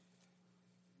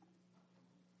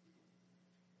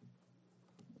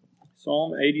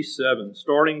Psalm 87,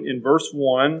 starting in verse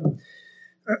 1.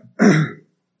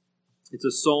 It's a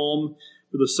psalm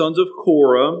for the sons of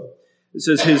Korah. It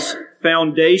says, His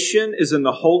foundation is in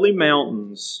the holy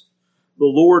mountains. The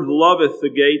Lord loveth the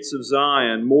gates of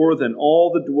Zion more than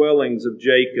all the dwellings of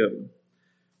Jacob.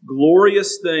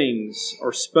 Glorious things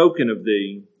are spoken of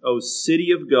thee, O city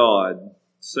of God.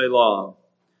 Selah.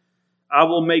 I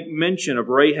will make mention of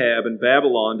Rahab and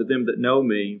Babylon to them that know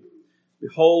me.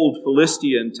 Behold,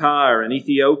 Philistia and Tyre and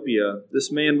Ethiopia,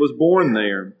 this man was born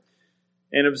there.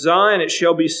 And of Zion it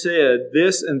shall be said,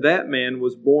 This and that man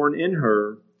was born in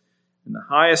her, and the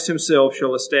highest himself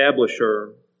shall establish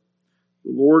her.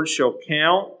 The Lord shall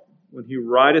count, when he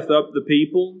writeth up the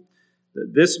people,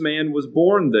 that this man was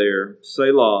born there,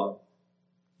 Selah.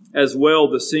 As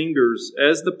well the singers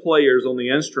as the players on the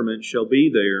instrument shall be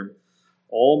there.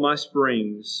 All my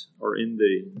springs are in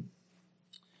thee.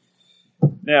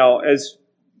 Now, as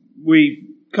we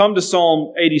come to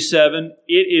Psalm 87,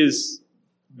 it is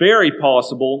very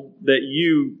possible that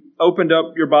you opened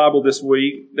up your Bible this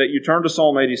week, that you turned to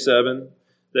Psalm 87,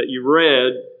 that you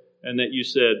read, and that you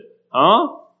said, huh?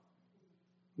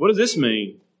 What does this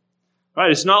mean?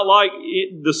 Right? It's not like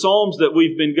the Psalms that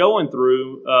we've been going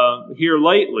through here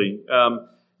lately.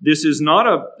 This is not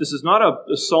a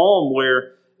psalm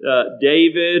where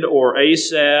David or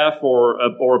Asaph or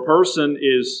a person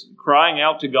is crying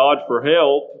out to God for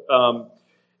help.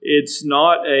 It's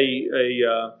not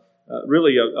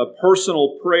really a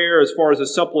personal prayer as far as a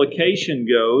supplication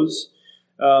goes.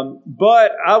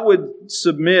 But I would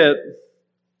submit,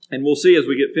 and we'll see as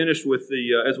we get finished with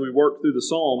as we work through the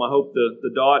psalm, I hope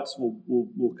the dots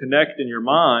will connect in your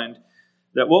mind,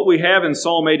 that what we have in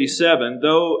Psalm 87,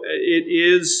 though it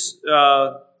is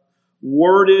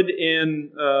worded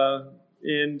in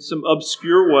some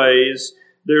obscure ways,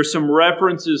 there's some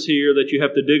references here that you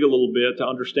have to dig a little bit to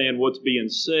understand what's being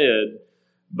said.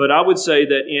 But I would say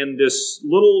that in this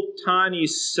little tiny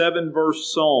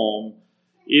 7-verse psalm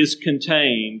is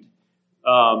contained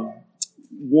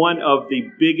one of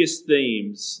the biggest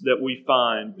themes that we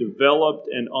find developed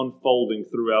and unfolding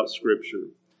throughout Scripture.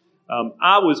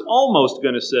 I was almost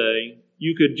going to say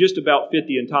you could just about fit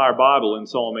the entire Bible in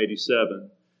Psalm 87.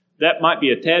 That might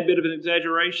be a tad bit of an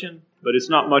exaggeration, but it's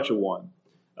not much of one.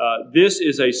 This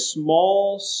is a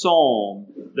small psalm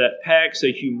that packs a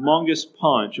humongous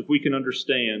punch if we can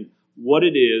understand what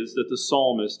it is that the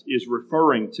psalmist is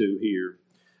referring to here.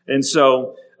 And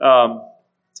so,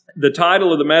 the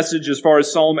title of the message as far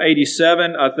as Psalm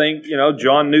 87, I think,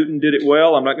 John Newton did it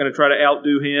well. I'm not going to try to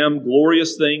outdo him.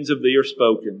 Glorious things of thee are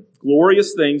spoken.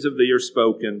 Glorious things of thee are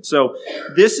spoken. So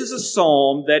this is a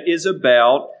psalm that is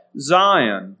about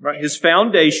Zion. Right? His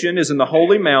foundation is in the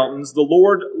holy mountains. The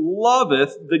Lord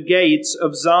loveth the gates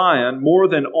of Zion more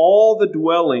than all the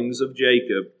dwellings of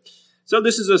Jacob. So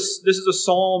this is a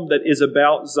psalm that is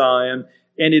about Zion,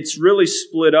 and it's really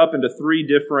split up into three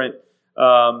different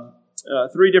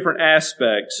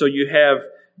aspects. So you have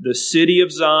the city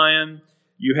of Zion,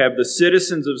 you have the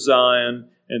citizens of Zion,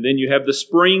 and then you have the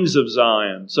springs of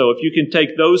Zion. So if you can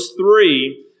take those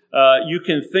three, you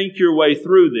can think your way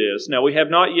through this. Now, we have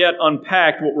not yet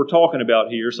unpacked what we're talking about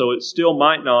here, so it still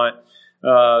might not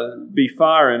be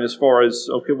firing as far as,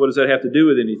 okay, what does that have to do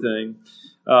with anything?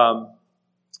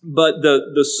 But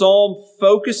the psalm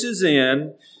focuses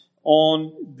in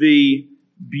on the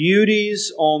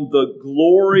beauties, on the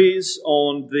glories,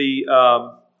 on the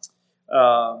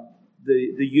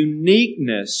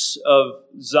uniqueness of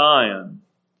Zion,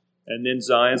 and then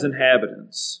Zion's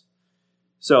inhabitants.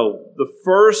 So the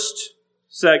first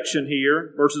section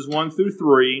here, verses 1 through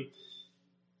 3,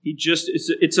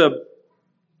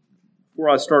 before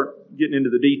I start getting into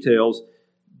the details,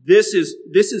 this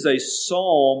is a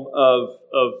psalm of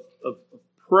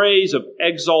praise, of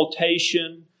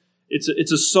exaltation.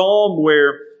 It's a psalm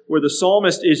where the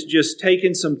psalmist is just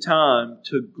taking some time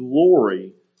to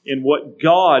glory in what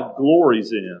God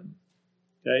glories in.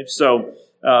 Okay, so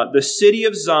the city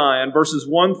of Zion, verses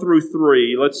 1 through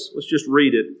 3, let's just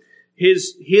read it.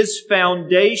 His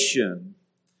foundation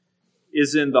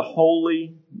is in the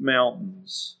holy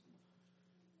mountains.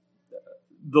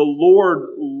 The Lord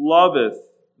loveth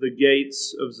the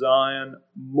gates of Zion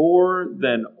more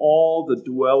than all the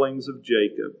dwellings of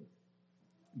Jacob.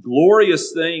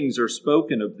 Glorious things are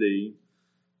spoken of thee,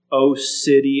 O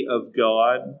city of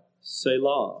God,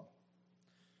 Selah.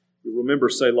 You remember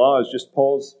Selah is just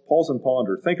pause and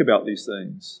ponder. Think about these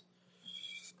things.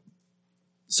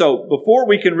 So before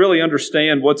we can really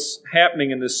understand what's happening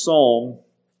in this psalm,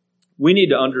 we need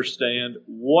to understand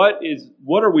what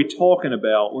are we talking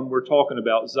about when we're talking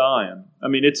about Zion. I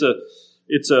mean, it's a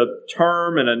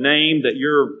term and a name that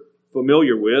you're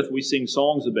familiar with. We sing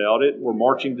songs about it. We're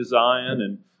marching to Zion,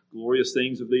 and glorious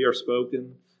things of thee are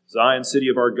spoken. Zion, city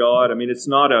of our God. I mean, it's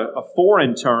not a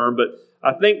foreign term, but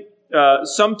I think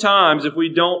sometimes if we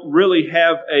don't really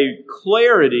have a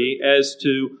clarity as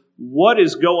to what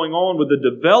is going on with the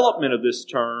development of this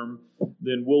term,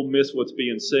 then we'll miss what's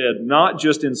being said, not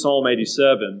just in Psalm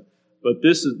 87, but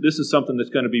this is something that's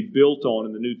going to be built on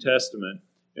in the New Testament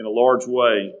in a large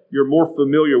way. You're more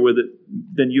familiar with it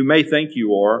than you may think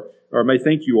you are, and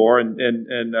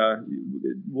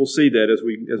we'll see that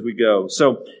as we go.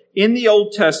 So, in the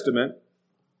Old Testament,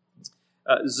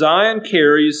 Zion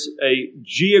carries a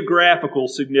geographical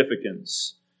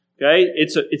significance. Okay,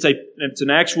 it's an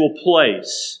actual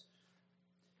place.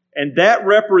 And that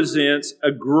represents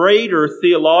a greater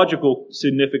theological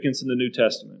significance in the New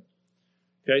Testament.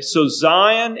 Okay, so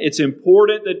Zion, it's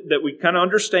important that we kind of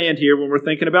understand here when we're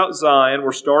thinking about Zion.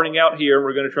 We're starting out here, and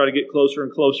we're going to try to get closer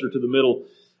and closer to the middle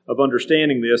of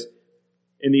understanding this.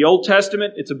 In the Old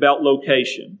Testament, it's about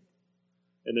location.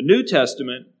 In the New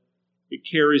Testament, it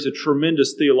carries a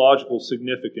tremendous theological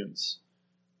significance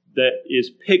that is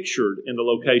pictured in the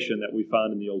location that we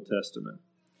find in the Old Testament.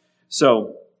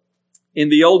 So, in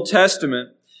the Old Testament,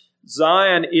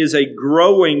 Zion is a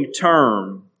growing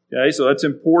term. Okay, so that's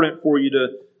important for you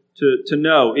to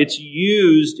know. It's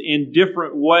used in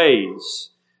different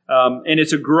ways. And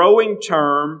it's a growing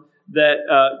term that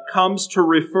comes to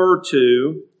refer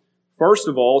to, first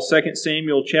of all, 2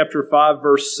 Samuel chapter 5,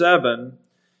 verse 7,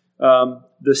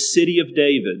 the city of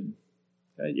David.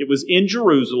 Okay, it was in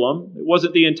Jerusalem. It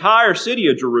wasn't the entire city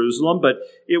of Jerusalem, but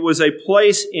it was a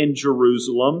place in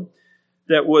Jerusalem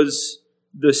that was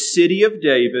the city of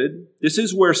David. This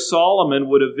is where Solomon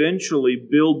would eventually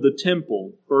build the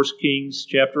temple. 1 Kings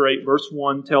chapter 8, verse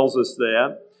 1 tells us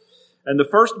that. And the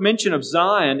first mention of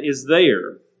Zion is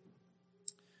there.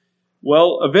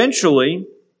 Well, eventually,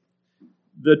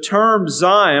 the term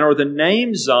Zion, or the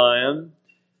name Zion,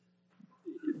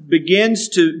 begins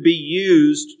to be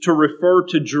used to refer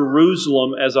to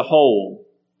Jerusalem as a whole.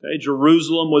 Okay?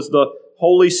 Jerusalem was the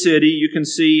holy city. You can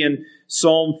see in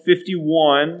Psalm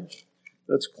 51,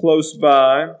 that's close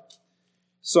by.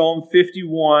 Psalm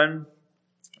 51,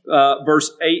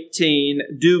 verse 18,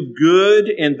 do good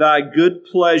in thy good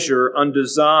pleasure unto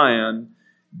Zion.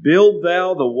 Build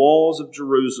thou the walls of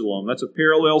Jerusalem. That's a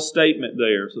parallel statement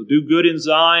there. So do good in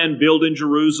Zion, build in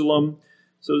Jerusalem.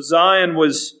 So Zion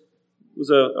was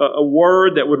a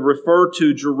word that would refer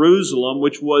to Jerusalem,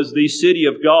 which was the city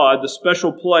of God, the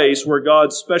special place where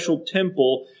God's special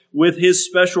temple with His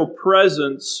special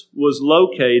presence was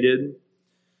located.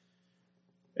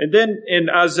 And then in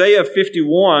Isaiah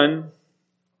 51,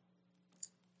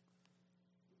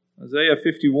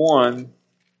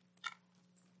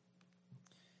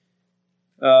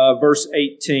 verse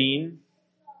 18,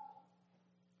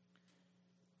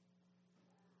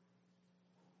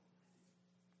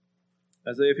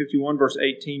 Isaiah 51, verse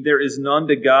 18, there is none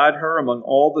to guide her among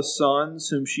all the sons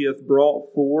whom she hath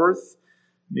brought forth,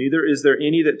 neither is there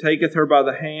any that taketh her by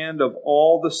the hand of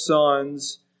all the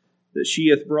sons that she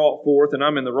hath brought forth. And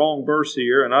I'm in the wrong verse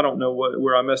here, and I don't know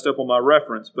where I messed up on my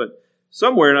reference, but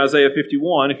somewhere in Isaiah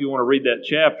 51, if you want to read that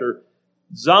chapter,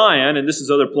 Zion, and this is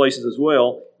other places as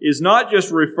well, is not just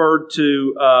referring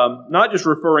to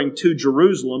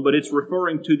Jerusalem, but it's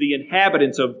referring to the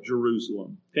inhabitants of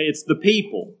Jerusalem. Okay, it's the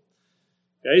people.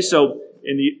 Okay, so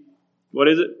in the,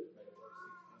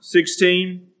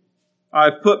 16, I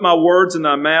have put my words in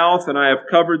thy mouth, and I have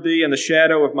covered thee in the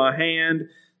shadow of my hand,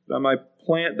 that I might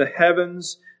plant the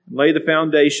heavens, and lay the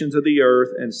foundations of the earth,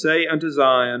 and say unto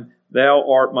Zion, thou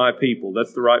art my people.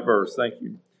 That's the right verse. Thank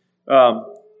you.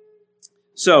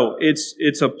 So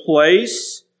it's a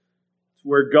place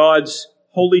where God's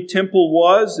holy temple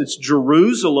was. It's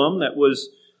Jerusalem that was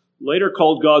later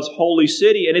called God's holy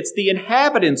city, and it's the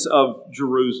inhabitants of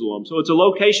Jerusalem. So it's a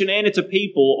location and it's a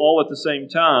people all at the same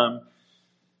time.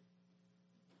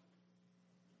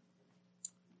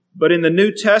 But in the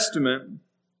New Testament,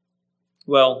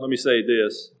 well, let me say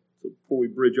this before we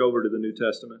bridge over to the New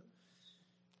Testament.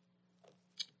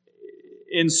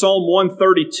 In Psalm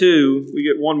 132, we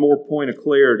get one more point of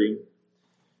clarity.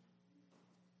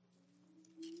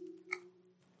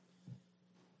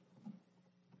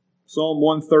 Psalm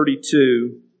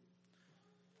 132,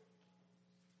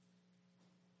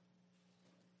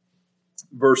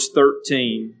 verse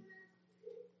 13.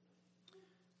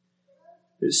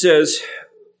 It says,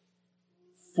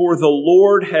 for the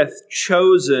Lord hath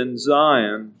chosen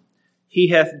Zion, He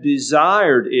hath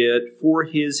desired it for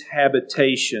His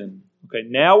habitation. Okay,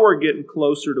 now we're getting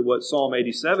closer to what Psalm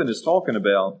 87 is talking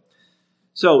about.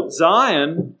 So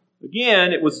Zion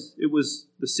Again, it was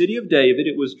the city of David.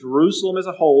 It was Jerusalem as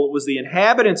a whole. It was the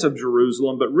inhabitants of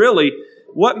Jerusalem. But really,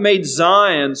 what made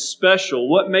Zion special,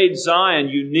 what made Zion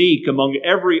unique among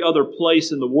every other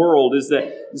place in the world is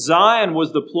that Zion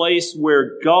was the place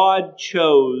where God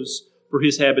chose for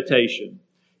His habitation.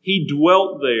 He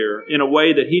dwelt there in a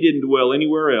way that He didn't dwell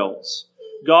anywhere else.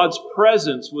 God's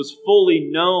presence was fully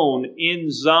known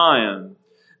in Zion.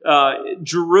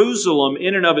 Jerusalem,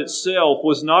 in and of itself,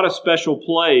 was not a special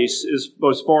place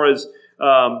as far as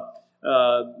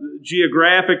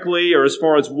geographically or as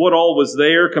far as what all was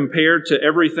there compared to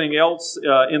everything else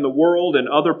in the world and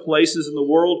other places in the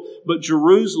world. But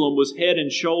Jerusalem was head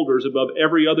and shoulders above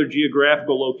every other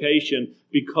geographical location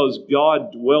because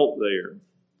God dwelt there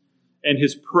and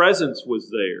His presence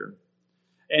was there.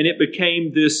 And it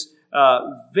became this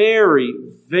very,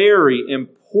 very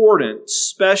important,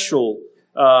 special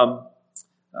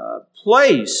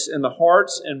place in the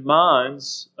hearts and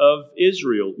minds of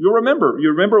Israel. You remember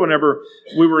whenever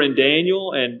we were in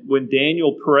Daniel and when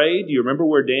Daniel prayed, you remember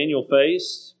where Daniel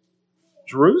faced?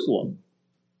 Jerusalem.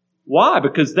 Why?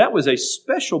 Because that was a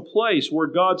special place where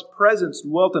God's presence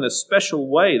dwelt in a special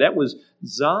way. That was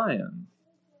Zion.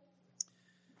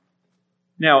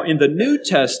 Now, in the New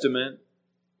Testament,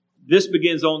 this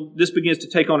begins to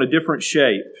take on a different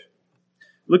shape.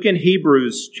 Look in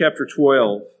Hebrews chapter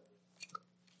 12.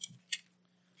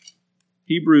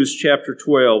 Hebrews chapter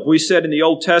 12. We said in the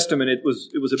Old Testament it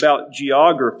was about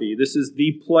geography. This is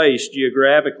the place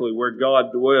geographically where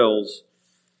God dwells.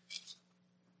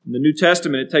 In the New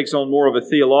Testament, it takes on more of a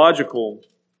theological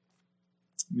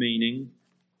meaning.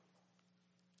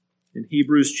 In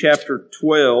Hebrews chapter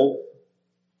 12,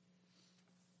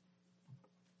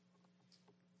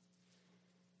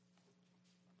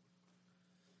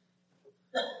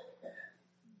 in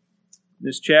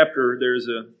this chapter, there's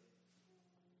a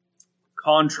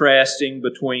contrasting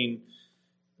between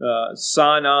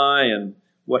Sinai and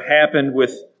what happened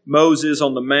with Moses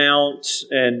on the mount,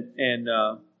 and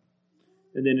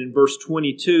then in verse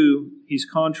 22, he's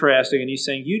contrasting and he's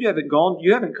saying, you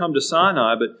haven't come to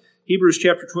Sinai, but Hebrews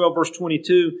chapter 12, verse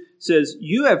 22 says,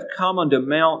 you have come unto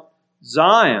Mount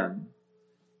Zion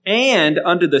and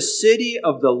unto the city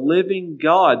of the living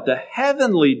God, the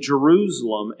heavenly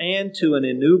Jerusalem, and to an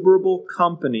innumerable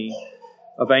company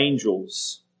of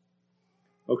angels.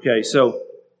 Okay, so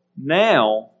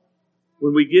now,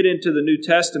 when we get into the New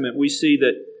Testament, we see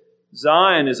that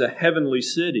Zion is a heavenly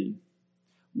city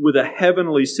with a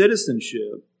heavenly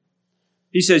citizenship.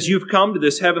 He says, you've come to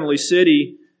this heavenly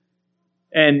city,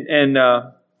 and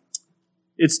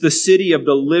it's the city of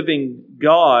the living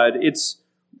God. It's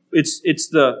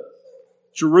the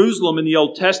Jerusalem in the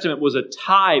Old Testament was a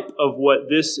type of what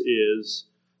this is.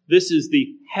 This is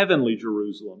the heavenly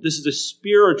Jerusalem. This is a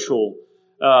spiritual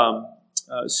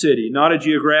city, not a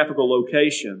geographical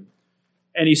location.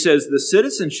 And he says the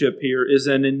citizenship here is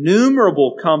an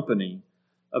innumerable company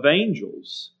of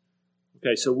angels.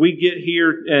 Okay, so we get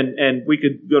here, and we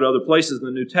could go to other places in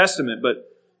the New Testament, but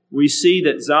we see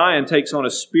that Zion takes on a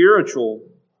spiritual,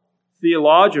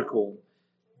 theological.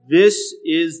 This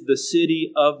is the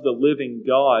city of the living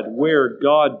God, where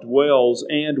God dwells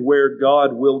and where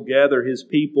God will gather His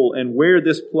people. And where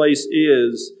this place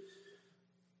is,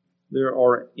 there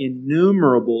are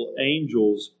innumerable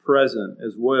angels present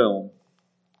as well.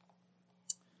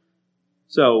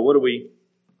 So, what do we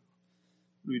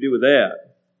do with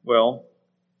that? Well,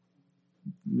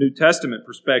 New Testament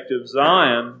perspective,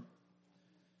 Zion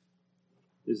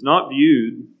is not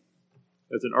viewed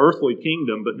as an earthly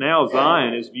kingdom, but now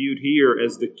Zion is viewed here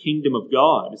as the kingdom of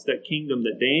God. It's that kingdom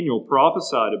that Daniel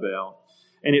prophesied about.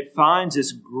 And it finds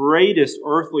its greatest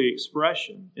earthly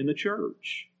expression in the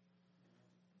church.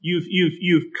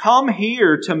 You've come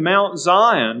here to Mount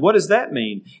Zion. What does that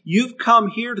mean? You've come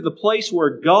here to the place where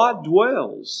God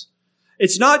dwells.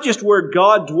 It's not just where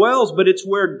God dwells, but it's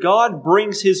where God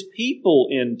brings His people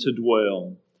in to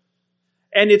dwell.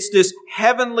 And it's this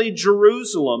heavenly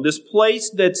Jerusalem, this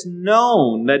place that's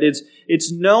known,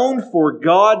 it's known for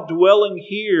God dwelling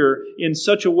here in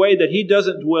such a way that He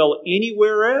doesn't dwell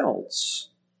anywhere else.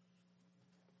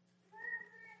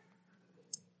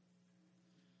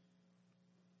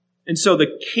 And so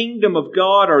the kingdom of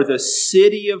God, or the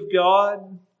city of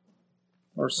God,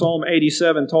 or Psalm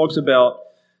 87 talks about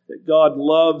that God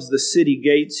loves the city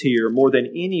gates here more than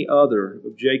any other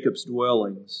of Jacob's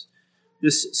dwellings.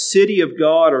 This city of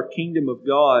God or kingdom of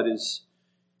God is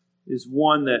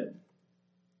one that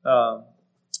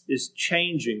is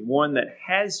changing, one that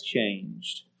has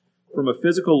changed from a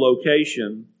physical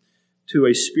location to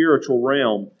a spiritual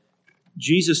realm.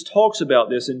 Jesus talks about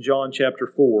this in John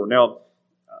chapter 4. Now,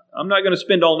 I'm not going to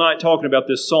spend all night talking about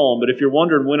this psalm, but if you're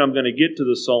wondering when I'm going to get to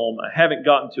the psalm, I haven't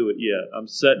gotten to it yet. I'm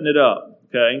setting it up,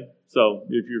 okay? So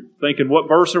if you're thinking, what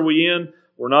verse are we in?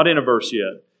 We're not in a verse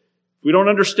yet. If we don't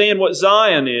understand what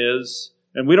Zion is,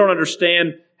 and we don't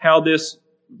understand how this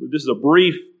is a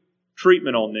brief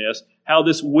treatment on this, how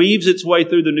this weaves its way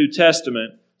through the New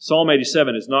Testament, Psalm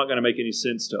 87 is not going to make any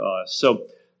sense to us. So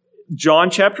John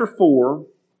chapter 4,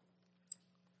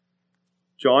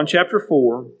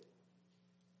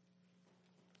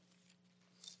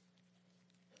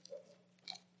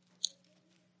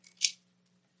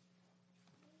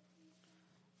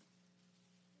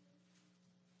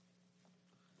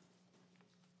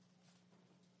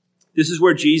 this is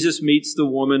where Jesus meets the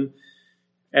woman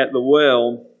at the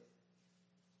well.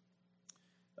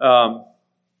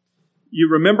 You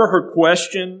remember her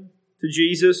question to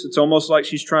Jesus? It's almost like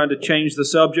she's trying to change the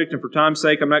subject, and for time's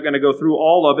sake, I'm not going to go through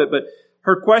all of it, but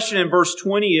her question in verse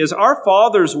 20 is, our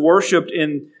fathers worshipped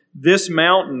in this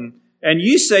mountain, and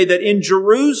you say that in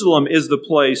Jerusalem is the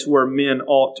place where men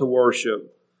ought to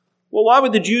worship. Well, why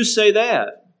would the Jews say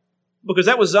that? Because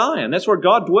that was Zion. That's where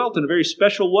God dwelt in a very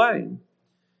special way.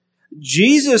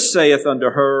 Jesus saith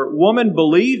unto her, Woman,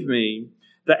 believe me,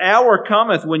 the hour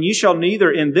cometh when ye shall neither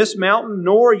in this mountain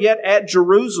nor yet at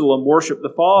Jerusalem worship the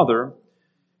Father.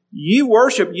 Ye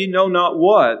worship ye know not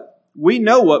what. We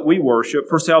know what we worship,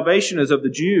 for salvation is of the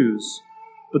Jews.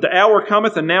 But the hour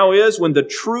cometh, and now is, when the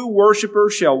true worshipper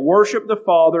shall worship the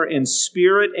Father in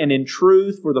spirit and in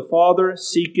truth, for the Father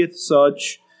seeketh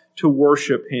such to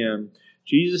worship Him.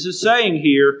 Jesus is saying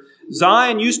here,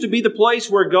 Zion used to be the place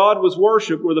where God was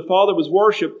worshipped, where the Father was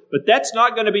worshipped, but that's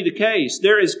not going to be the case.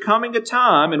 There is coming a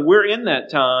time, and we're in that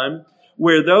time,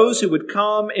 where those who would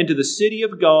come into the city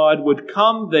of God would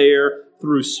come there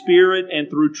through spirit and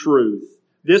through truth.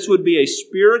 This would be a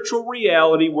spiritual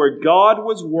reality where God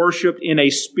was worshipped in a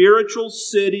spiritual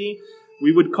city.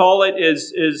 We would call it,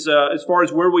 as far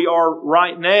as where we are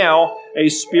right now, a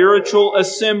spiritual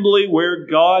assembly where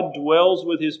God dwells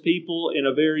with His people in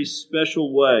a very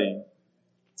special way.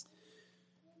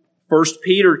 1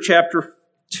 Peter chapter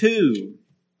 2.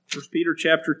 1 Peter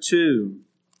chapter 2.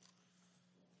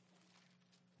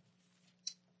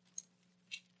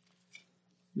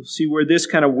 You'll see where this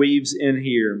kind of weaves in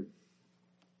here.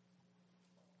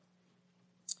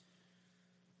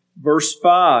 Verse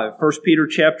 5, 1 Peter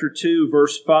chapter 2,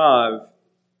 verse 5.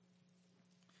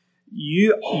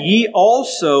 Ye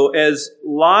also, as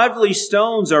lively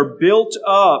stones, are built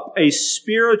up a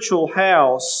spiritual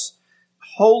house,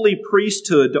 holy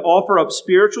priesthood, to offer up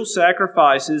spiritual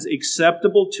sacrifices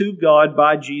acceptable to God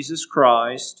by Jesus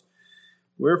Christ.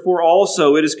 Wherefore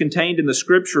also it is contained in the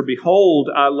Scripture, Behold,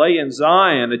 I lay in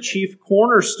Zion a chief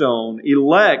cornerstone,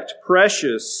 elect,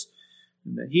 precious,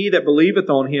 and that he that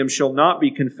believeth on Him shall not be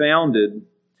confounded.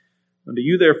 Unto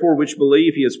you therefore which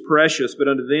believe He is precious, but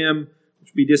unto them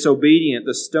which be disobedient,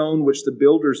 the stone which the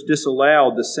builders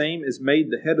disallowed, the same is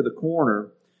made the head of the corner,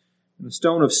 and a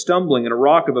stone of stumbling and a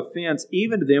rock of offense,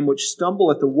 even to them which stumble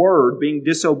at the word, being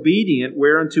disobedient,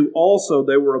 whereunto also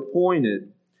they were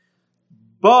appointed.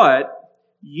 But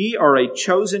ye are a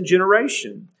chosen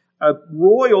generation, a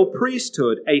royal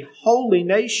priesthood, a holy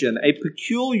nation, a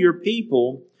peculiar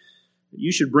people, that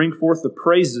you should bring forth the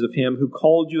praises of Him who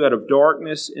called you out of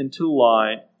darkness into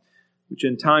light, which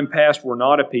in time past were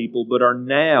not a people, but are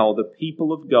now the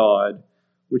people of God,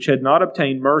 which had not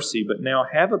obtained mercy, but now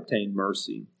have obtained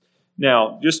mercy.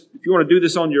 Now, just if you want to do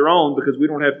this on your own, because we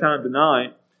don't have time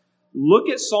tonight, look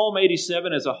at Psalm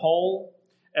 87 as a whole,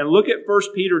 and look at 1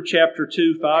 Peter chapter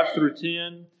 2, 5 through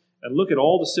 10, and look at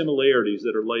all the similarities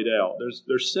that are laid out.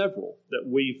 There's several that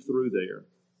weave through there.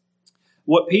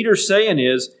 What Peter's saying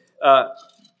is,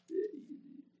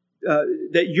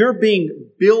 that you're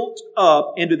being built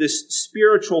up into this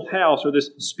spiritual house or this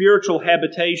spiritual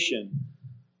habitation.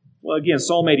 Well, again,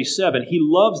 Psalm 87, He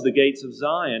loves the gates of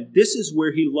Zion. This is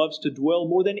where He loves to dwell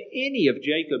more than any of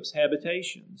Jacob's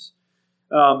habitations.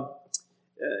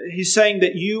 He's saying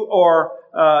that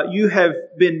you have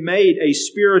been made a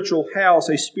spiritual house,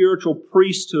 a spiritual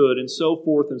priesthood, and so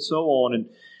forth and so on.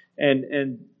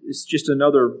 And it's just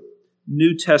another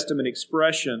New Testament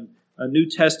expression, a New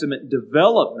Testament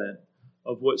development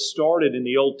of what started in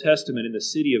the Old Testament in the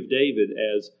city of David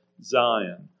as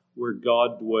Zion, where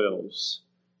God dwells.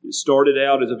 It started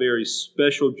out as a very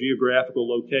special geographical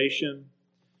location.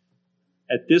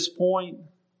 At this point,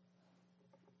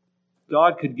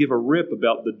 God could give a rip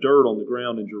about the dirt on the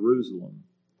ground in Jerusalem.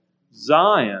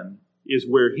 Zion is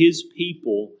where His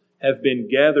people have been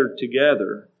gathered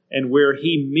together and where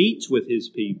He meets with His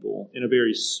people in a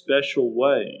very special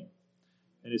way.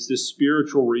 And it's this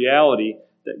spiritual reality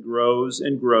that grows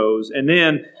and grows. And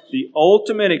then the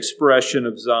ultimate expression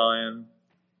of Zion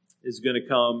is going to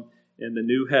come in the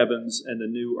new heavens and the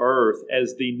new earth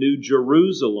as the new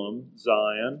Jerusalem,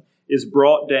 Zion, is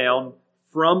brought down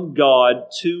from God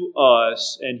to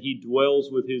us, and He dwells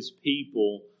with His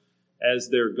people as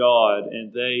their God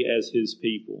and they as His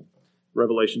people.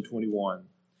 Revelation 21.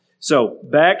 So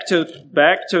back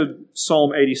to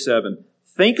Psalm 87.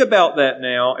 Think about that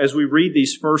now as we read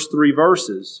these first three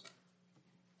verses.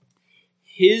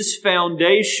 His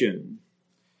foundation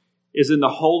is in the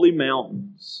holy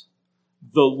mountains.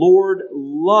 The Lord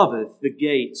loveth the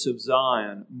gates of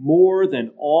Zion more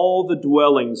than all the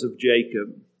dwellings of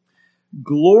Jacob.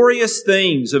 Glorious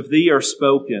things of thee are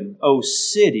spoken, O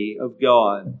city of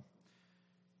God.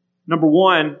 Number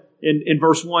one, in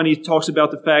verse 1, he talks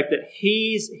about the fact that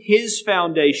his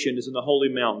foundation is in the holy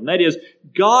mountain. That is,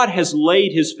 God has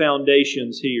laid His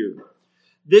foundations here.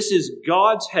 This is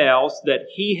God's house that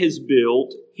He has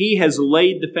built. He has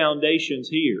laid the foundations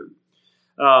here.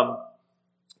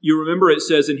 You remember it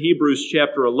says in Hebrews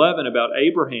chapter 11 about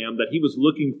Abraham that he was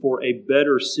looking for a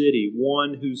better city,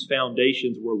 one whose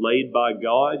foundations were laid by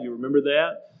God. You remember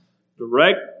that?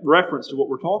 Direct reference to what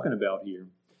we're talking about here.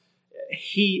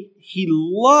 He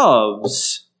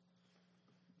loves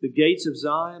the gates of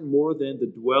Zion more than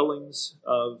the dwellings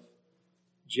of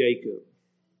Jacob.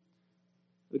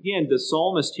 Again, the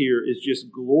psalmist here is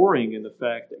just glorying in the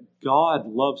fact that God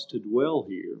loves to dwell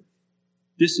here.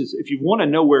 If you want to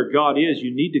know where God is,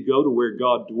 you need to go to where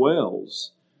God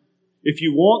dwells. If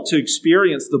you want to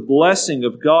experience the blessing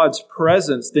of God's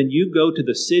presence, then you go to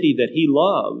the city that He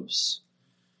loves.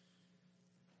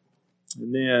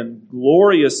 And then,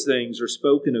 glorious things are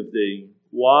spoken of thee.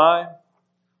 Why?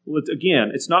 Well,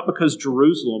 it's not because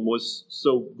Jerusalem was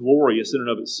so glorious in and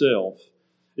of itself.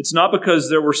 It's not because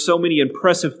there were so many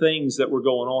impressive things that were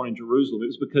going on in Jerusalem. It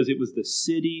was because it was the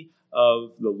city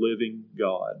of the living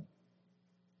God.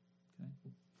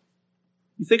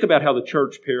 You think about how the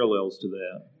church parallels to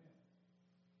that.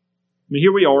 I mean,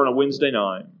 here we are on a Wednesday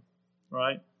night,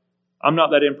 right? I'm not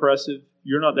that impressive.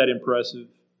 You're not that impressive.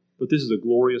 But this is a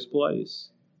glorious place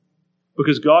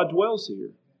because God dwells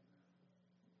here.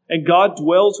 And God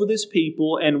dwells with His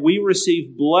people, and we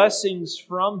receive blessings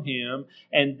from Him.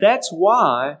 And that's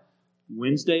why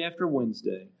Wednesday after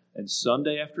Wednesday and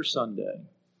Sunday after Sunday,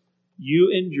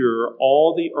 you endure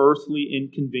all the earthly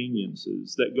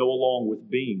inconveniences that go along with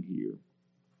being here.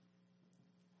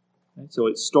 So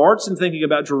it starts in thinking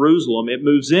about Jerusalem. It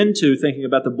moves into thinking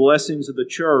about the blessings of the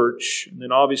church, and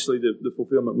then obviously the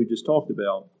fulfillment we just talked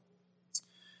about.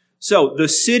 So the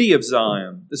city of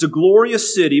Zion is a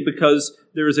glorious city because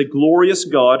there is a glorious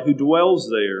God who dwells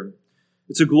there.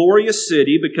 It's a glorious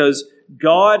city because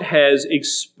God has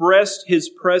expressed His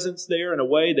presence there in a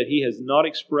way that He has not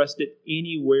expressed it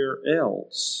anywhere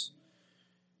else.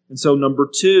 And so number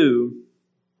two,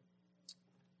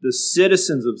 the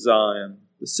citizens of Zion.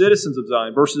 The citizens of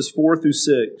Zion, verses 4 through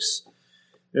 6.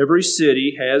 Every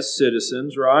city has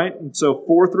citizens, right? And so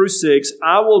 4 through 6,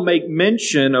 I will make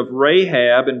mention of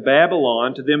Rahab and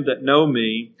Babylon to them that know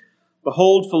me.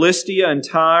 Behold, Philistia and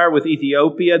Tyre with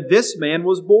Ethiopia, this man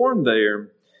was born there.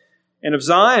 And of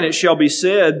Zion it shall be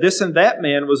said, this and that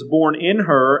man was born in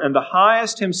her, and the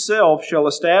highest Himself shall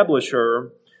establish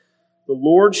her. The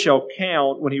Lord shall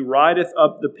count when He writeth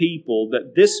up the people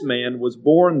that this man was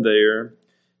born there.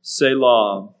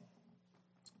 Selah.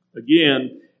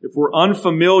 Again, if we're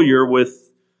unfamiliar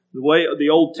with the way the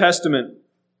Old Testament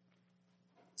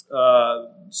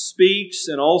speaks,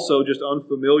 and also just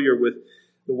unfamiliar with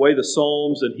the way the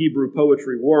Psalms and Hebrew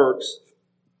poetry works,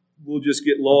 we'll just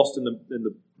get lost in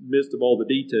the midst of all the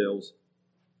details.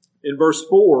 In verse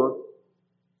 4,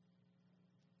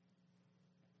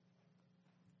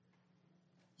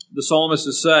 the psalmist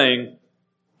is saying,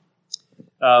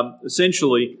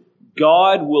 essentially,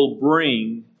 God will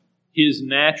bring His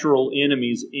natural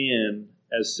enemies in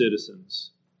as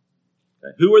citizens.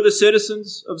 Okay. Who are the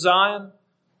citizens of Zion?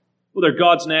 Well, they're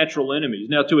God's natural enemies.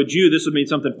 Now, to a Jew, this would mean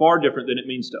something far different than it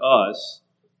means to us.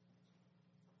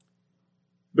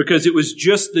 Because it was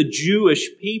just the Jewish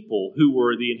people who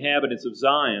were the inhabitants of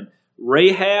Zion.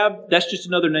 Rahab, that's just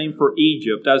another name for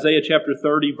Egypt. Isaiah chapter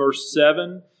 30, verse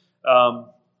 7,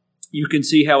 you can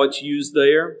see how it's used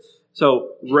there.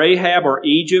 So Rahab or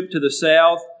Egypt to the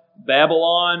south,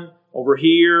 Babylon over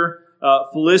here,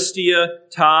 Philistia,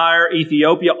 Tyre,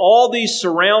 Ethiopia, all these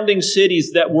surrounding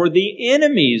cities that were the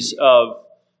enemies of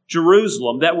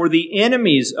Jerusalem, that were the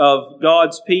enemies of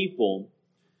God's people.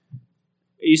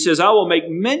 He says, I will make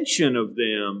mention of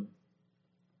them.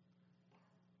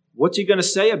 What's He going to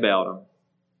say about them?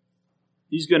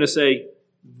 He's going to say,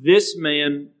 this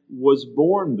man was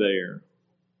born there.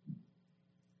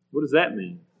 What does that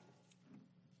mean?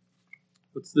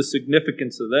 What's the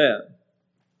significance of that?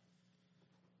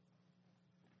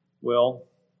 Well,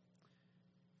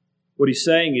 what he's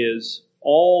saying is,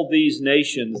 all these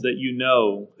nations that you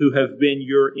know who have been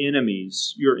your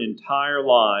enemies your entire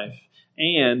life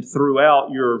and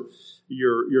throughout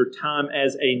your time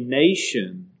as a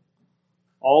nation,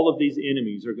 all of these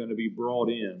enemies are going to be brought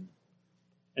in,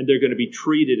 and they're going to be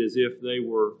treated as if they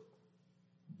were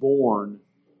born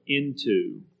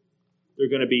into. They're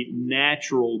going to be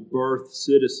natural birth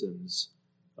citizens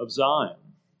of Zion.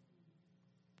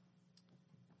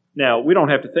 Now, we don't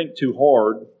have to think too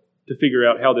hard to figure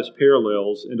out how this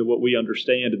parallels into what we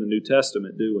understand in the New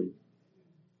Testament, do we?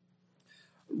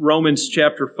 Romans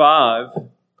chapter 5.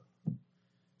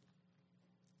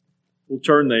 We'll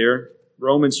turn there.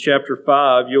 Romans chapter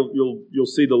 5, you'll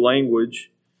see the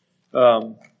language.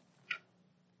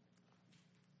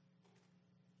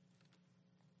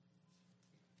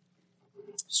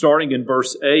 Starting in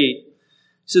verse 8, it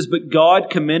says, "But God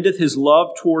commendeth His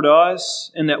love toward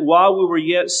us, and that while we were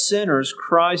yet sinners,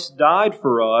 Christ died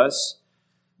for us.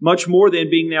 Much more then,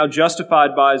 being now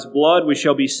justified by His blood, we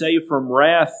shall be saved from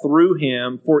wrath through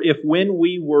Him. For if when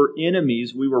we were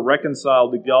enemies, we were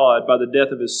reconciled to God by the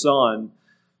death of His Son,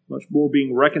 much more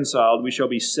being reconciled, we shall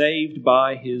be saved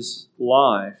by His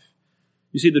life."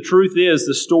 You see, the truth is,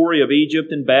 the story of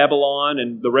Egypt and Babylon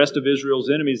and the rest of Israel's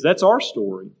enemies, that's our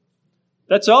story.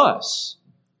 That's us.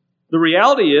 The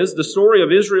reality is, the story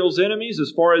of Israel's enemies,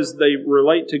 as far as they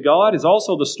relate to God, is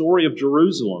also the story of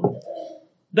Jerusalem.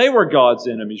 They were God's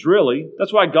enemies, really.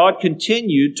 That's why God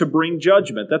continued to bring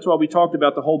judgment. That's why we talked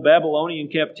about the whole Babylonian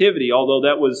captivity, although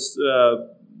that was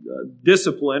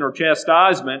discipline or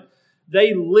chastisement.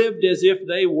 They lived as if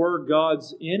they were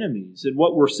God's enemies. And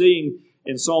what we're seeing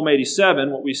in Psalm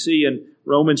 87, what we see in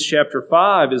Romans chapter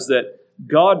 5, is that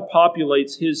God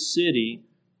populates His city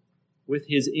with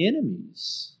His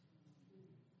enemies.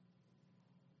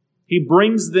 He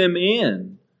brings them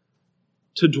in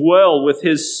to dwell with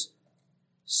His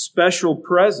special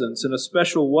presence in a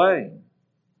special way.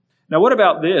 Now, what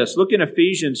about this? Look in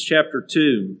Ephesians chapter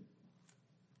 2.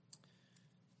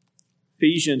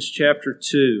 Ephesians chapter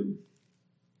 2.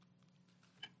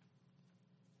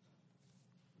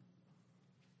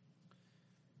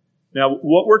 Now,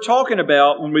 what we're talking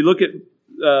about when we look at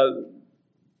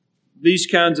these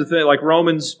kinds of things, like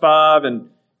Romans 5 and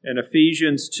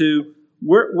Ephesians 2,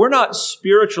 we're not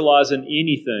spiritualizing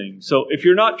anything. So if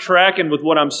you're not tracking with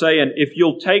what I'm saying, if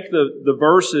you'll take the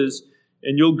verses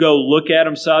and you'll go look at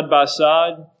them side by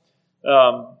side,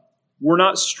 we're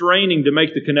not straining to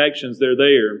make the connections. They're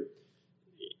there.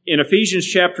 In Ephesians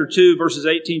chapter 2, verses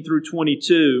 18 through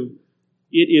 22,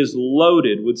 it is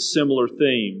loaded with similar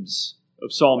themes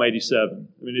of Psalm 87.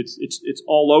 I mean, it's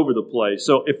all over the place.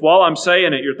 So if while I'm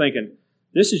saying it, you're thinking,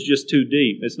 this is just too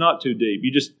deep. It's not too deep.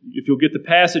 If you'll get the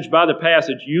passage by the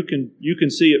passage, you can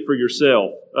see it for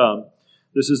yourself.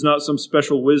 This is not some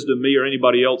special wisdom me or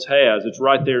anybody else has. It's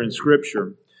right there in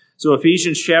Scripture. So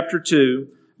Ephesians chapter 2,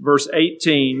 verse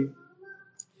 18,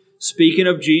 speaking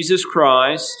of Jesus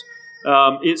Christ,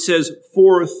 it says,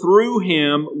 "For through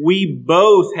Him we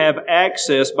both have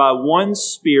access by one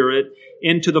Spirit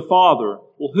into the Father."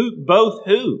 Well, both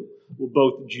who? Well,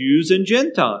 both Jews and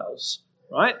Gentiles,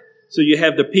 right? So you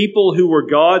have the people who were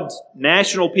God's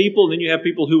national people, and then you have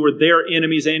people who were their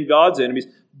enemies and God's enemies.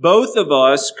 Both of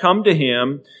us come to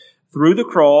Him through the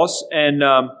cross and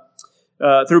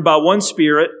through by one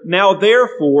Spirit. "Now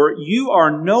therefore you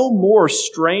are no more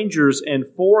strangers and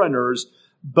foreigners,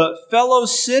 but fellow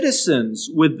citizens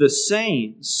with the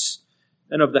saints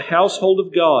and of the household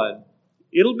of God."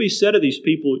 It'll be said of these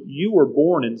people, you were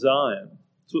born in Zion.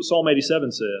 That's what Psalm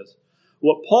 87 says.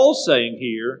 What Paul's saying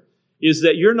here is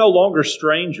that you're no longer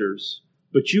strangers,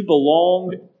 but you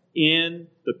belong in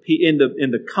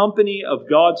the company of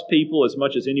God's people as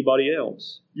much as anybody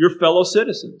else. You're fellow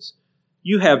citizens.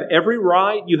 You have every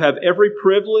right, you have every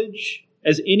privilege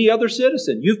as any other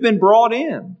citizen. You've been brought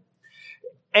in.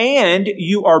 And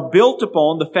you are built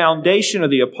upon the foundation of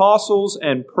the apostles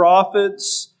and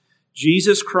prophets,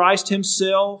 Jesus Christ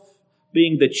Himself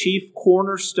being the chief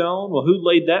cornerstone. Well, who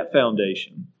laid that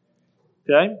foundation?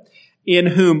 Okay? "In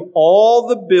whom all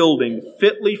the building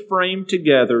fitly framed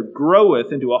together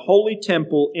groweth into a holy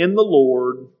temple in the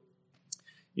Lord,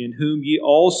 in whom ye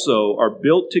also are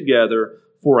built together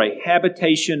for a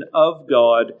habitation of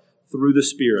God through the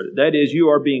Spirit." That is, you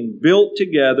are being built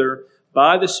together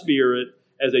by the Spirit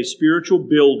as a spiritual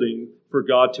building for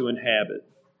God to inhabit.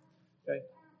 Okay?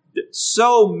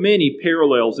 So many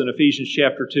parallels in Ephesians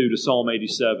chapter 2 to Psalm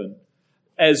 87.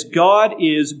 As God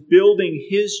is building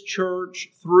His church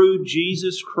through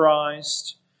Jesus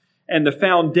Christ, and the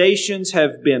foundations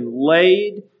have been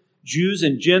laid. Jews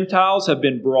and Gentiles have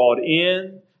been brought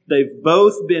in. They've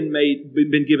both been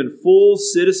given full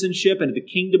citizenship into the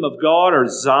kingdom of God, or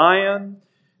Zion,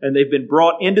 and they've been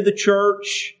brought into the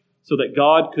church so that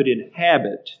God could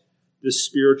inhabit this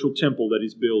spiritual temple that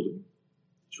He's building.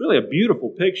 It's really a beautiful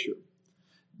picture.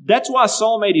 That's why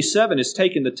Psalm 87 is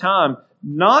taking the time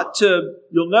not to,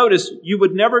 you'll notice, you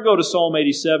would never go to Psalm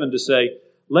 87 to say,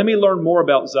 let me learn more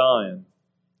about Zion.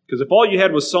 Because if all you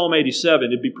had was Psalm 87,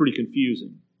 it'd be pretty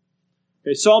confusing.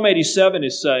 Okay, Psalm 87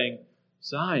 is saying,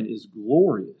 Zion is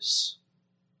glorious.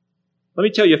 Let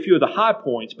me tell you a few of the high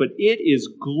points, but it is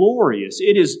glorious.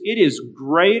 It is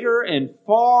greater and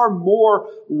far more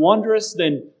wondrous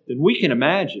than we can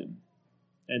imagine.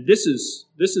 And this is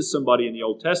somebody in the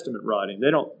Old Testament writing.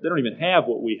 They don't even have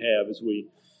what we have as we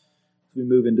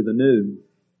move into the New.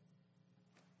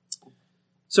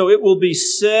 So it will be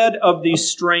said of these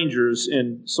strangers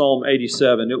in Psalm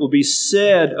 87, it will be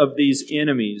said of these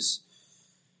enemies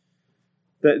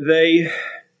that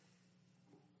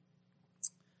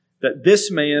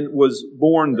this man was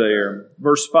born there.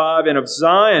 Verse 5, and of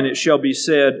Zion it shall be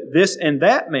said, this and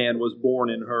that man was born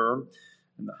in her,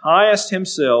 and the highest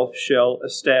Himself shall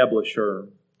establish her.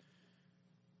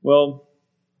 Well,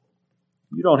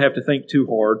 you don't have to think too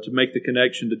hard to make the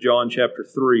connection to John chapter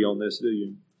 3 on this, do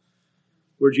you?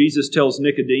 Where Jesus tells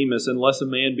Nicodemus, unless a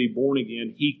man be born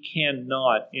again, he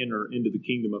cannot enter into the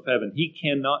kingdom of heaven. He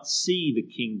cannot see the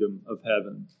kingdom of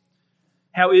heaven.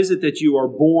 How is it that you are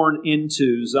born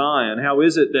into Zion? How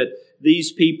is it that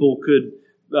these people could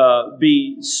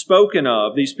be spoken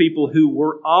of, these people who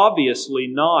were obviously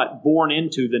not born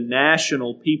into the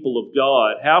national people of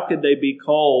God? How could they be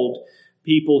called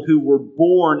people who were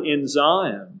born in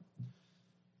Zion?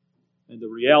 And the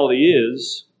reality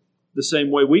is the same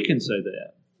way we can say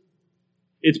that.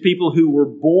 It's people who were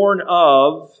born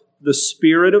of the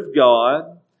Spirit of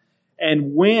God,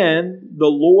 and when the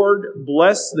Lord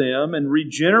blessed them and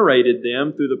regenerated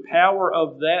them through the power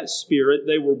of that Spirit,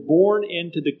 they were born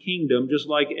into the kingdom, just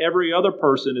like every other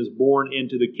person is born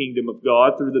into the kingdom of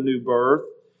God through the new birth.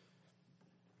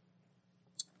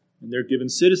 And they're given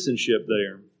citizenship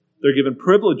there. They're given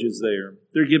privileges there.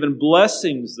 They're given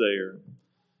blessings there.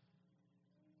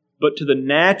 But to the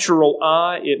natural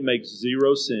eye, it makes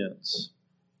zero sense.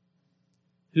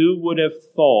 Who would have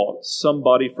thought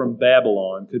somebody from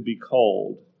Babylon could be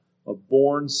called a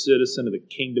born citizen of the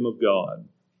kingdom of God?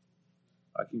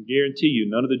 I can guarantee you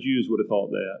none of the Jews would have thought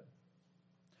that.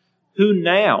 Who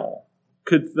now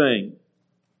could think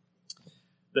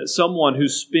that someone who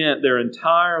spent their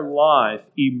entire life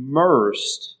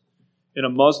immersed in a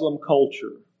Muslim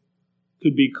culture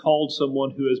could be called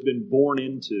someone who has been born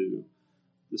into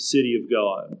the city of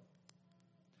God?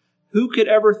 Who could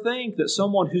ever think that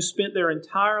someone who spent their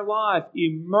entire life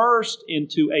immersed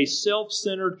into a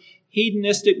self-centered,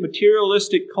 hedonistic,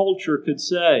 materialistic culture could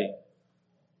say,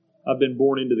 I've been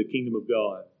born into the kingdom of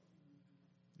God?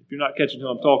 If you're not catching who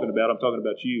I'm talking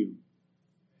about you.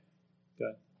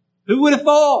 Okay? Who would have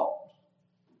thought?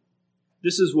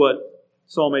 This is what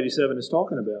Psalm 87 is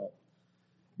talking about.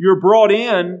 You're brought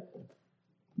in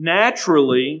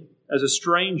naturally as a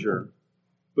stranger,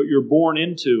 but you're born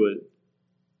into it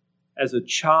as a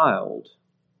child,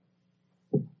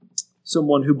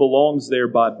 someone who belongs there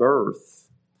by birth.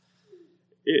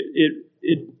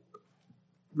 It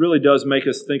really does make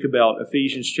us think about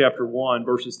Ephesians chapter 1,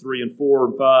 verses 3 and 4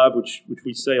 and 5, which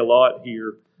we say a lot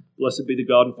here. Blessed be the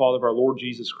God and Father of our Lord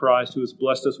Jesus Christ, who has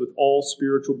blessed us with all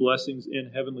spiritual blessings in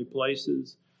heavenly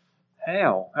places.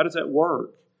 How? How does that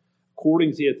work?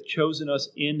 According as He hath chosen us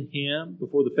in Him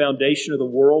before the foundation of the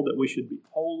world, that we should be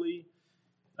holy,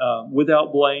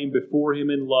 without blame, before Him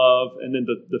in love. And then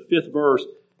the fifth verse,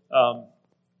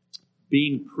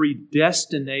 being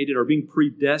predestinated or being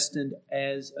predestined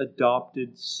as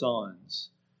adopted sons.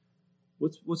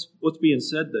 What's being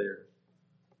said there?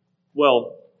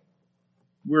 Well,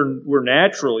 we're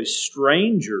naturally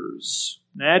strangers,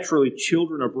 naturally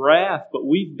children of wrath, but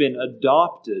we've been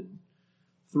adopted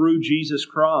through Jesus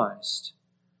Christ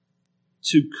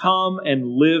to come and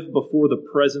live before the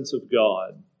presence of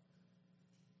God.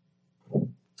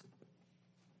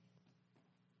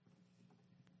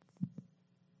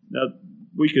 Now,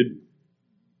 we could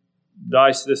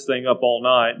dice this thing up all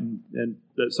night, and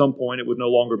at some point it would no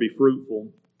longer be fruitful.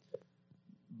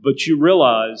 But you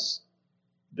realize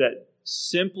that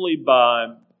simply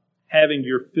by having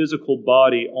your physical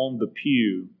body on the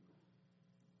pew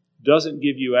doesn't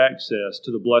give you access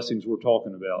to the blessings we're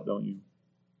talking about, don't you?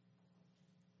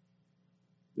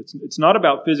 It's not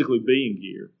about physically being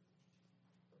here.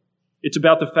 It's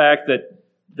about the fact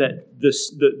that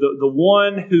the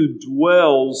one who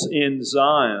dwells in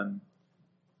Zion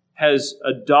has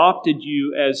adopted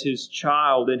you as His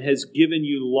child and has given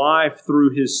you life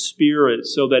through His Spirit,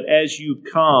 so that as you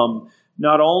come,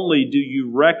 not only do you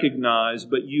recognize,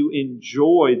 but you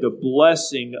enjoy the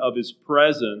blessing of His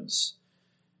presence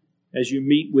as you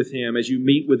meet with Him, as you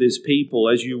meet with His people,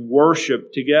 as you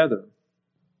worship together.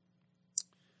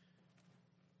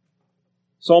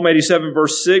 Psalm 87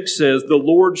 verse 6 says, "The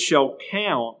Lord shall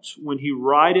count when He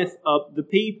writeth up the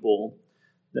people,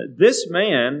 that this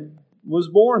man was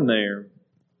born there.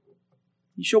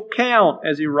 He shall count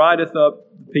as He writeth up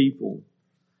the people."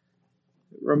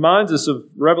 It reminds us of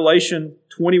Revelation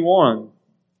 21.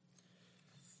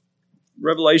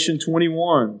 Revelation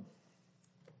 21.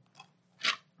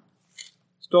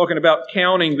 It's talking about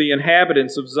counting the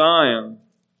inhabitants of Zion,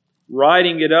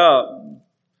 writing it up,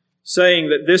 saying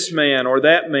that this man or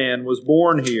that man was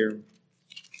born here.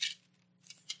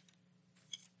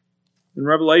 In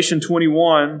Revelation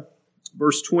 21,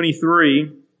 verse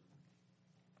 23,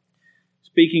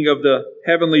 speaking of the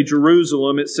heavenly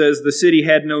Jerusalem, it says, "The city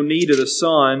had no need of the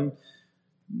sun,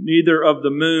 neither of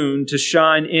the moon, to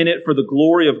shine in it, for the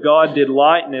glory of God did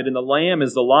lighten it, and the Lamb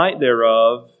is the light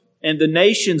thereof. And the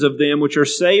nations of them which are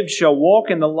saved shall walk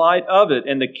in the light of it,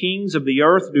 and the kings of the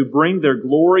earth do bring their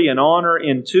glory and honor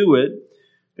into it."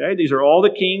 Okay, these are all the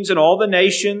kings and all the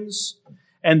nations.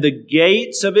 "And the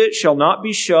gates of it shall not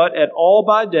be shut at all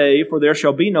by day, for there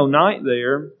shall be no night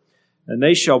there. And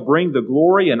they shall bring the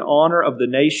glory and honor of the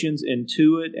nations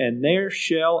into it, and there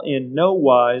shall in no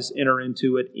wise enter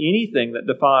into it anything that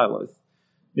defileth,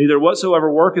 neither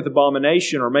whatsoever worketh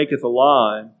abomination or maketh a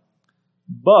lie,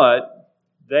 but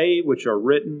they which are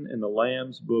written in the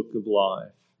Lamb's book of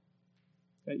life."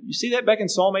 Okay, you see that back in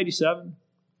Psalm 87?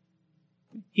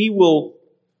 He will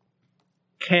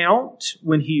count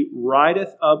when He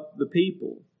writeth up the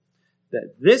people,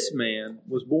 that this man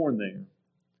was born there.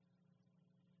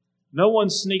 No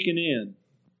one's sneaking in.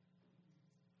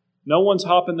 No one's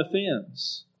hopping the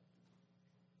fence.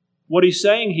 What he's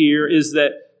saying here is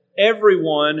that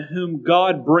everyone whom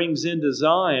God brings into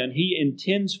Zion, He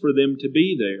intends for them to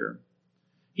be there.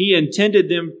 He intended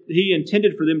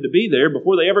for them to be there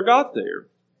before they ever got there.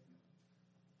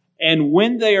 And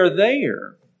when they are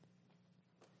there,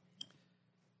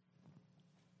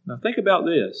 now think about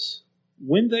this.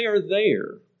 When they are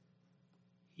there,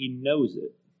 He knows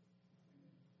it.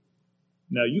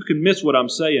 Now you can miss what I'm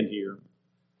saying here.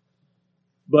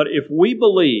 But if we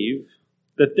believe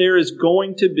that there is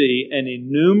going to be an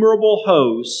innumerable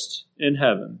host in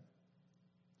heaven,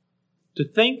 to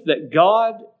think that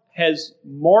God has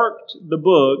marked the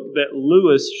book that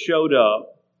Lewis showed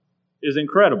up is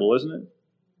incredible, isn't it?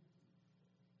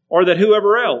 Or that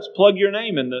whoever else, plug your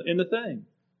name in the thing.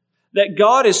 That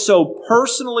God is so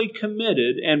personally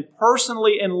committed and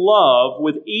personally in love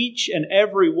with each and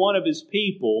every one of His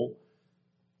people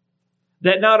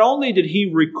that not only did He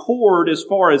record as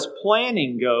far as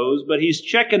planning goes, but He's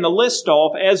checking the list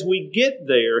off as we get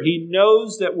there. He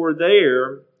knows that we're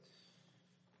there,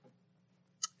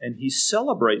 and He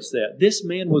celebrates that. This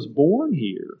man was born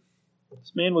here.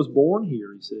 This man was born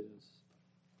here, He says.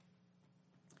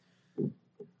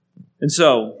 And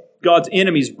so, God's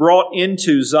enemies brought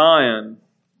into Zion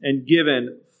and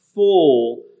given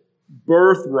full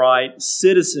birthright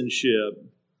citizenship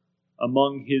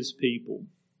among His people.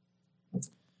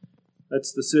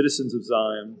 That's the citizens of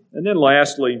Zion. And then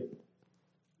lastly,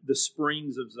 the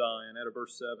springs of Zion, out of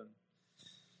verse 7.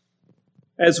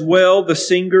 "As well the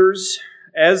singers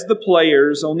as the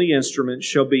players on the instruments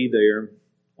shall be there.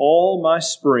 All my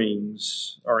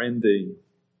springs are in thee."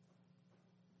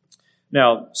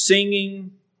 Now,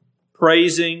 singing,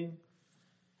 praising,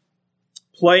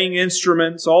 playing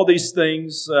instruments, all these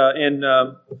things. In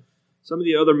some of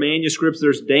the other manuscripts,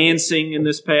 there's dancing in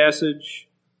this passage.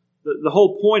 The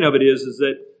whole point of it is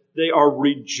that they are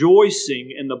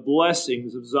rejoicing in the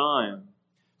blessings of Zion.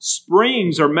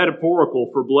 Springs are metaphorical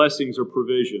for blessings or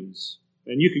provisions.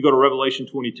 And you could go to Revelation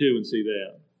 22 and see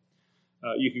that.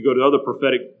 You could go to other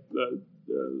prophetic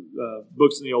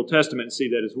books in the Old Testament and see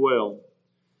that as well.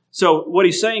 So what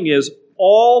he's saying is,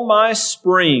 all my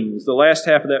springs, the last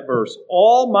half of that verse,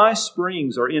 all my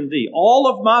springs are in thee. All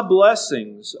of my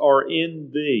blessings are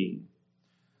in thee.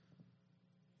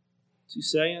 What's he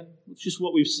saying? It's just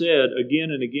what we've said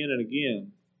again and again and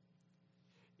again.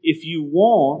 If you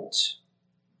want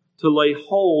to lay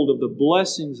hold of the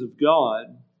blessings of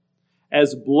God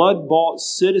as blood-bought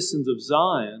citizens of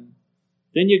Zion,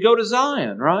 then you go to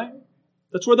Zion, right?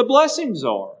 That's where the blessings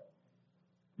are.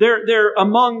 They're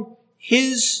among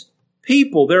His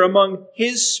people. They're among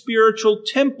His spiritual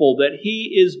temple that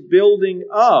He is building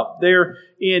up. They're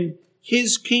in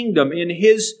His kingdom, in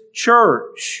His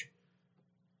church.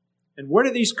 And where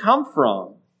do these come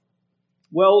from?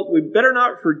 Well, we better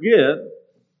not forget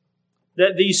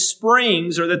that these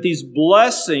springs or that these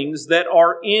blessings that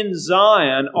are in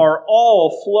Zion are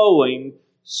all flowing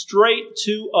straight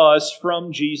to us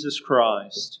from Jesus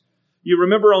Christ. You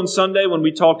remember on Sunday when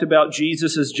we talked about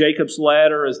Jesus as Jacob's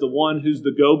ladder, as the one who's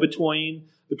the go-between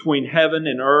between heaven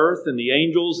and earth, and the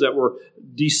angels that were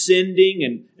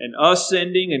descending and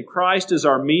ascending, and Christ as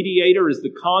our mediator, as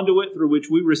the conduit through which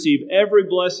we receive every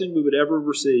blessing we would ever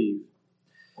receive.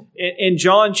 In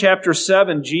John chapter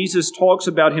 7, Jesus talks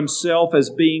about Himself as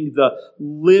being the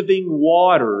living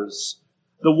waters.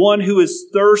 The one who is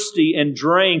thirsty and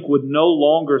drank would no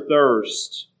longer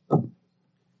thirst.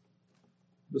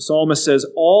 The psalmist says,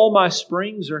 all my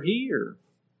springs are here.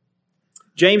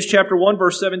 James chapter 1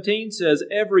 verse 17 says,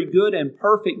 every good and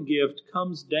perfect gift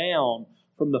comes down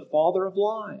from the Father of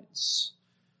lights.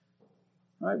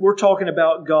 Right? We're talking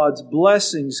about God's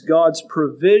blessings, God's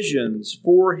provisions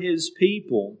for His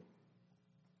people.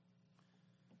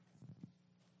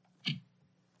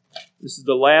 This is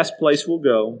the last place we'll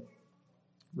go.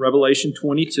 Revelation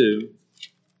 22.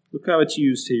 Look how it's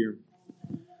used here.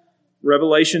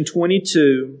 Revelation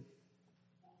 22,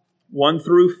 1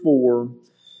 through 4,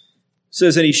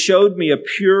 says, and He showed me a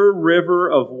pure river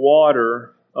of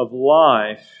water of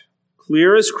life,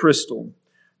 clear as crystal,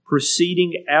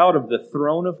 proceeding out of the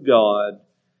throne of God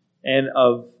and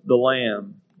of the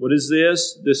Lamb. What is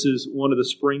this? This is one of the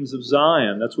springs of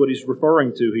Zion. That's what he's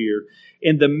referring to here.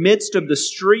 In the midst of the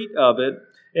street of it,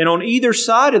 and on either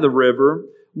side of the river,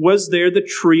 was there the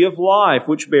tree of life,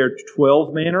 which bare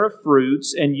 12 manner of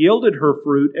fruits, and yielded her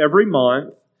fruit every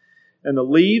month. And the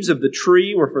leaves of the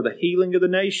tree were for the healing of the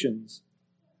nations.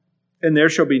 And there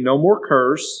shall be no more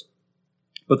curse,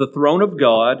 but the throne of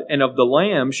God and of the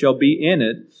Lamb shall be in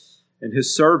it, and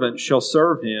His servants shall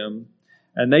serve Him,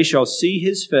 and they shall see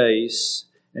His face,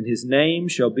 and His name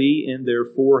shall be in their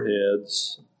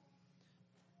foreheads.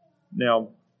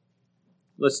 Now,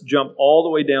 let's jump all the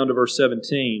way down to verse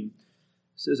 17.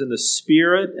 It says, and the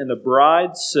Spirit and the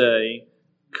bride say,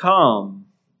 come.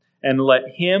 And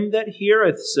let him that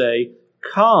heareth say,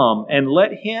 come. And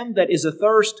let him that is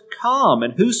athirst come.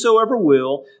 And whosoever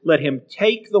will, let him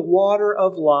take the water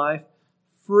of life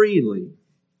freely.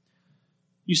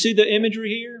 You see the imagery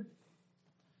here?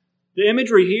 The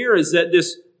imagery here is that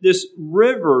this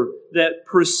river that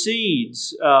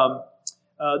proceeds,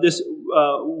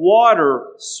 water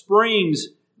springs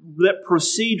that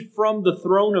proceed from the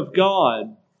throne of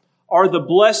God are the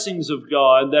blessings of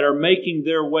God that are making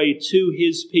their way to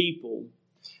His people.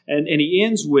 And He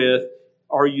ends with,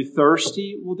 are you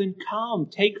thirsty? Well, then come,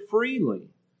 take freely.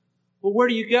 Well, where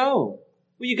do you go?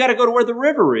 Well, you got to go to where the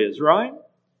river is, right?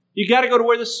 You got to go to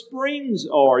where the springs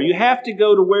are. You have to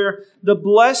go to where the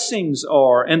blessings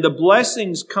are. And the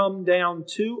blessings come down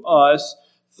to us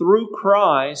through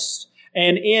Christ.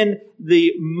 And in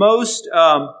the most,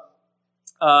 I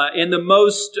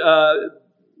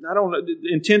don't know,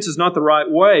 intense is not the right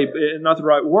way, not the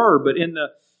right word, but in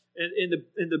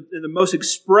the most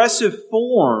expressive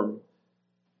form,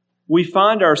 we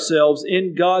find ourselves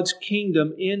in God's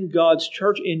kingdom, in God's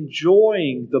church,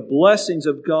 enjoying the blessings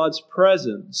of God's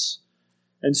presence.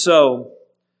 And so,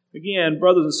 again,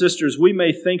 brothers and sisters, we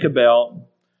may think about,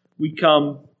 we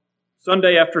come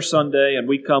Sunday after Sunday, and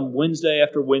we come Wednesday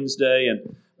after Wednesday,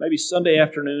 and maybe Sunday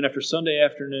afternoon after Sunday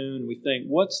afternoon, we think,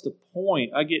 what's the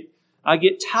point? I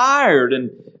get tired,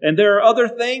 and there are other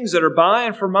things that are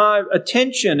vying for my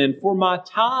attention and for my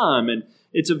time, and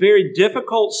it's a very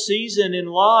difficult season in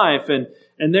life, and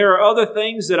there are other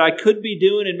things that I could be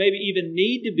doing and maybe even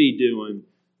need to be doing.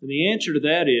 And the answer to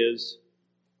that is,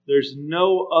 there's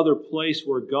no other place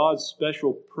where God's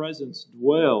special presence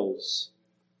dwells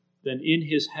than in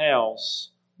His house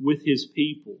with His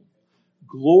people.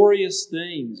 Glorious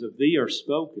things of thee are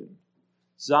spoken,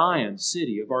 Zion,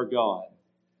 city of our God.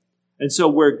 And so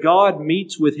where God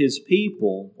meets with His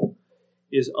people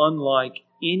is unlike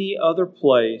any other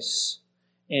place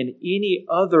and any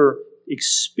other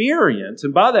experience.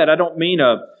 And by that, I don't mean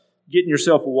getting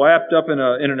yourself wrapped up in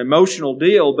an emotional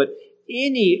deal, but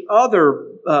any other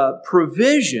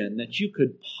provision that you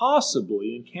could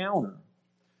possibly encounter.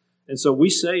 And so we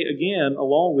say again,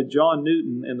 along with John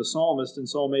Newton and the psalmist in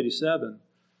Psalm 87,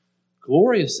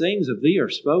 glorious things of thee are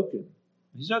spoken.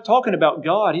 He's not talking about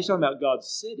God, he's talking about God's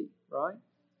city, right?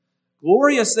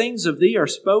 Glorious things of thee are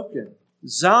spoken.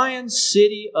 Zion,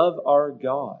 city of our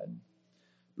God.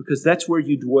 Because that's where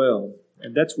you dwell,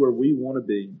 and that's where we want to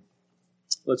be.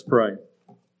 Let's pray.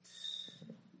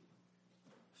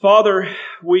 Father,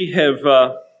 we have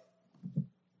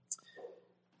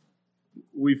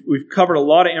we've covered a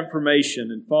lot of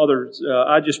information, and Father,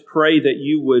 I just pray that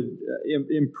you would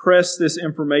impress this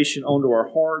information onto our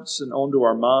hearts and onto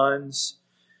our minds.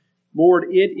 Lord,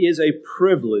 it is a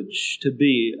privilege to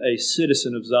be a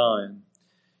citizen of Zion.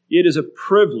 It is a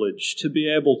privilege to be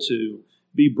able to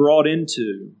be brought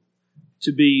into,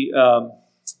 to be a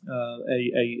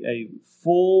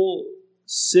full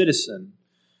citizen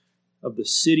of the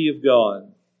city of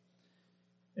God.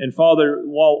 And Father,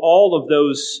 while all of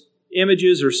those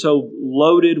images are so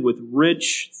loaded with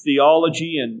rich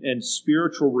theology and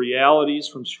spiritual realities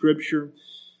from Scripture,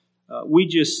 we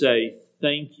just say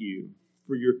thank you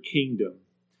for your kingdom.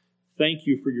 Thank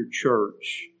you for your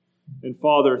church. And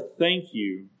Father, thank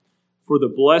you for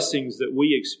the blessings that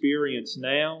we experience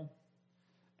now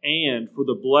and for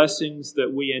the blessings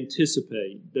that we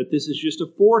anticipate, that this is just a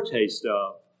foretaste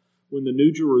of when the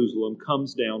New Jerusalem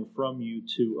comes down from you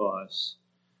to us.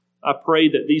 I pray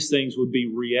that these things would be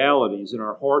realities in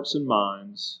our hearts and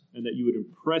minds, and that you would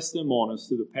impress them on us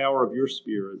through the power of your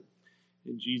Spirit.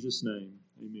 In Jesus' name,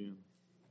 amen.